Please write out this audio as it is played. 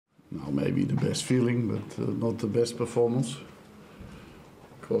Now maybe the best feeling, but not the best performance.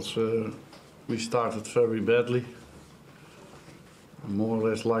 Because we started very badly. More or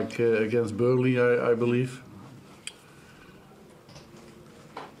less like against Burnley, I believe.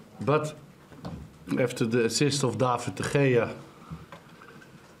 But after the assist of David de Gea,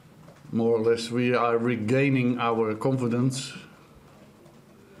 more or less we are regaining our confidence.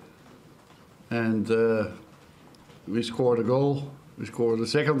 And we scored a goal. We scored a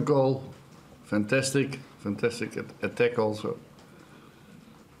second goal. Fantastic attack also.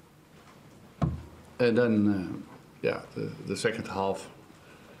 And then, the second half.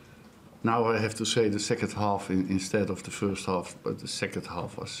 Now I have to say the second half instead of the first half, but the second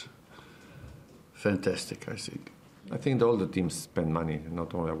half was fantastic, I think. I think that all the teams spend money,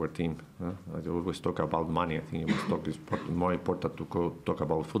 not only our team. I always talk about money. I think it's more important to talk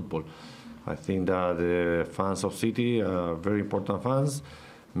about football. I think that the fans of City are very important fans.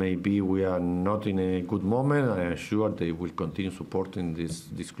 Maybe we are not in a good moment. I am sure they will continue supporting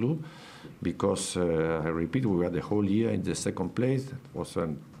this club because, I repeat, we were the whole year in the second place. It was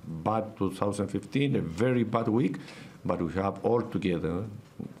a bad 2015, a very bad week, but we have all together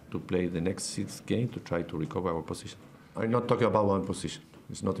to play the next 6 games to try to recover our position. I'm not talking about one position.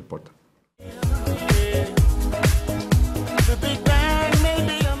 It's not important.